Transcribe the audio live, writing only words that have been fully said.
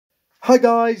Hi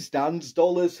guys, Dan's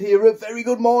Dollars here. A very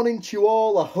good morning to you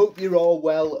all. I hope you're all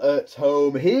well at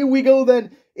home. Here we go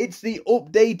then. It's the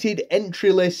updated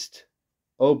entry list.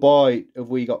 Oh boy, have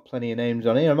we got plenty of names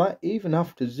on here. I might even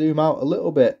have to zoom out a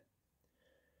little bit.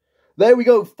 There we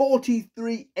go,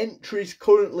 43 entries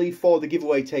currently for the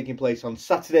giveaway taking place on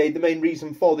Saturday. The main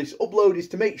reason for this upload is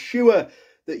to make sure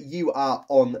that you are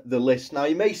on the list. Now,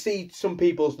 you may see some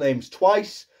people's names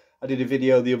twice. I did a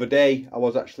video the other day. I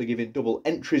was actually giving double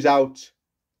entries out.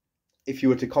 If you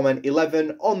were to comment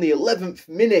 11 on the 11th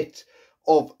minute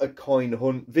of a coin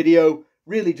hunt video,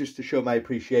 really just to show my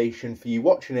appreciation for you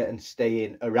watching it and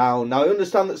staying around. Now, I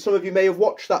understand that some of you may have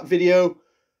watched that video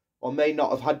or may not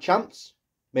have had chance,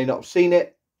 may not have seen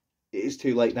it. It is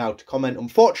too late now to comment,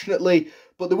 unfortunately,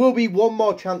 but there will be one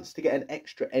more chance to get an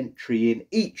extra entry in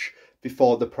each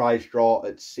before the prize draw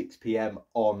at 6 PM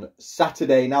on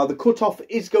Saturday. Now, the cutoff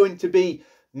is going to be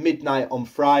midnight on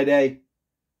Friday,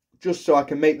 just so I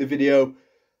can make the video.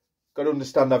 Got to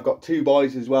understand I've got two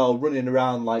boys as well running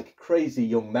around like crazy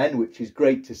young men, which is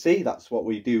great to see. That's what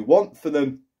we do want for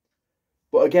them.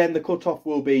 But again, the cutoff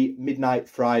will be midnight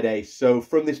Friday. So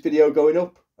from this video going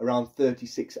up, around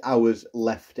 36 hours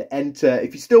left to enter.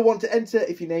 If you still want to enter,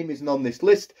 if your name isn't on this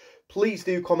list, please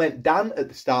do comment Dan at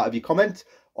the start of your comment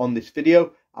on this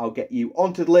video. I'll get you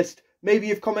onto the list. Maybe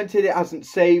you've commented, it hasn't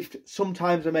saved.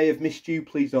 Sometimes I may have missed you.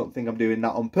 Please don't think I'm doing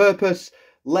that on purpose.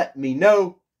 Let me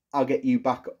know. I'll get you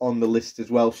back on the list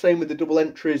as well. Same with the double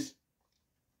entries.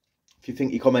 If you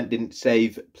think your comment didn't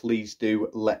save, please do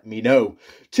let me know.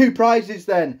 Two prizes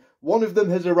then. One of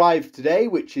them has arrived today,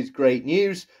 which is great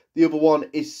news. The other one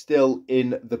is still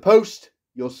in the post.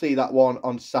 You'll see that one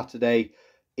on Saturday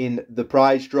in the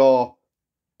prize draw.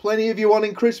 Plenty of you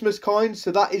wanting Christmas coins,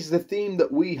 so that is the theme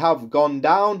that we have gone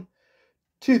down.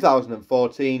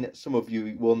 2014, some of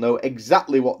you will know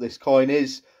exactly what this coin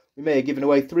is. We may have given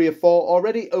away 3 or 4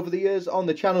 already over the years on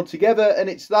the channel together, and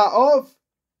it's that of,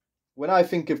 when I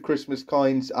think of Christmas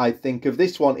coins, I think of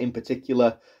this one in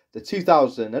particular, the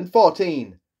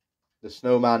 2014, the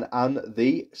Snowman and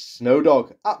the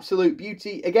Snowdog. Absolute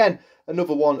beauty. Again,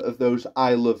 another one of those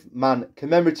Isle of Man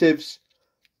commemoratives.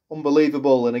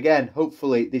 Unbelievable. And again,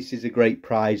 hopefully this is a great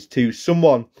prize to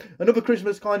someone. Another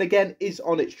Christmas coin again is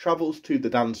on its travels to the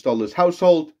Dan's Dollars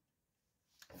household.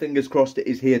 Fingers crossed it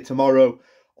is here tomorrow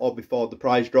or before the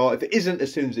prize draw. If it isn't,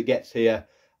 as soon as it gets here,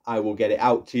 I will get it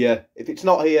out to you. If it's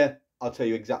not here, I'll tell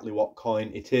you exactly what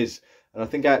coin it is. And I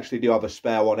think I actually do have a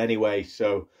spare one anyway,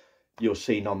 so you'll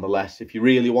see nonetheless. If you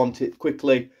really want it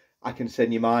quickly, I can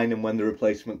send you mine, and when the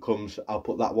replacement comes, I'll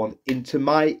put that one into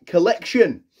my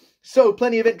collection. So,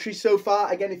 plenty of entries so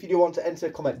far. Again, if you do want to enter,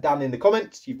 comment Dan in the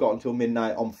comments. You've got until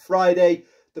midnight on Friday.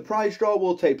 The prize draw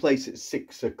will take place at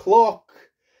 6 o'clock.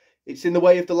 It's in the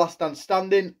way of the last dance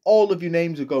standing. All of your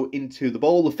names will go into the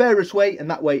bowl the fairest way, and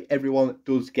that way everyone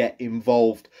does get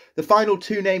involved. The final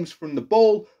 2 names from the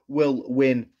bowl will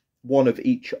win one of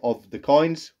each of the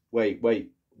coins. Wait.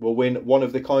 We'll win one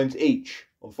of the coins each.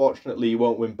 Unfortunately, you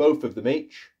won't win both of them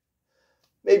each.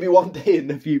 Maybe one day in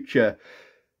the future.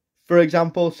 For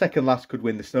example, second last could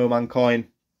win the Snowman coin.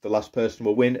 The last person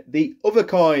will win the other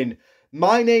coin.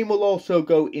 My name will also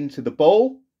go into the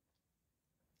bowl.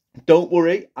 Don't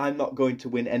worry, I'm not going to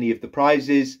win any of the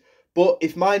prizes. But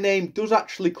if my name does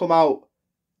actually come out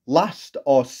last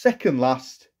or second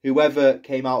last, whoever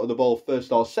came out of the bowl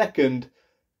first or second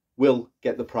will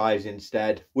get the prize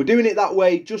instead. We're doing it that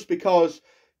way just because,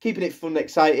 keeping it fun and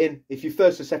exciting. If you're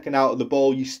first or second out of the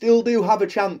bowl, you still do have a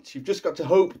chance. You've just got to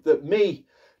hope that me,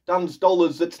 Dan's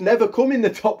Dollars, that's never come in the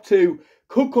top 2,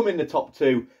 could come in the top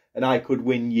 2, and I could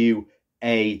win you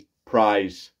a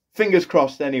prize. Fingers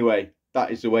crossed anyway.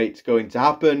 That is the way it's going to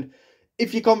happen.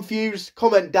 If you're confused,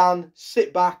 comment Dan,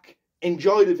 sit back,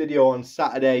 enjoy the video on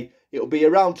Saturday. It'll be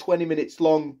around 20 minutes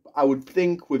long, I would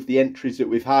think, with the entries that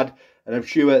we've had, and I'm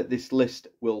sure this list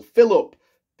will fill up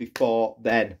before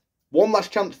then. One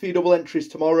last chance for your double entries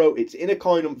tomorrow. It's in a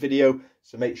coin hunt video,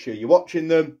 so make sure you're watching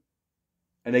them.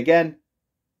 And again,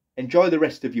 enjoy the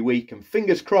rest of your week, and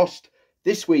fingers crossed,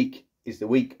 this week is the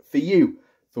week for you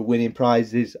for winning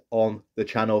prizes on the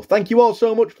channel. Thank you all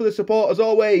so much for the support as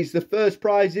always. The first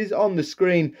prize is on the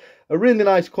screen, a really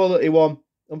nice quality one.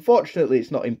 Unfortunately,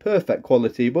 it's not in perfect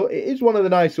quality, but it is one of the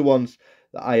nicer ones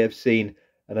that I have seen,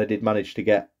 and I did manage to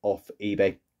get off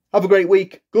eBay. Have a great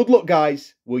week. Good luck,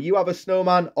 guys. Will you have a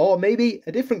Snowman or maybe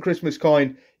a different Christmas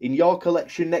coin in your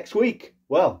collection next week?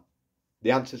 Well,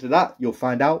 the answer to that you'll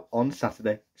find out on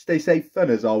Saturday. Stay safe, and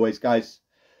as always, guys,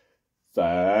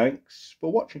 thanks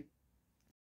for watching.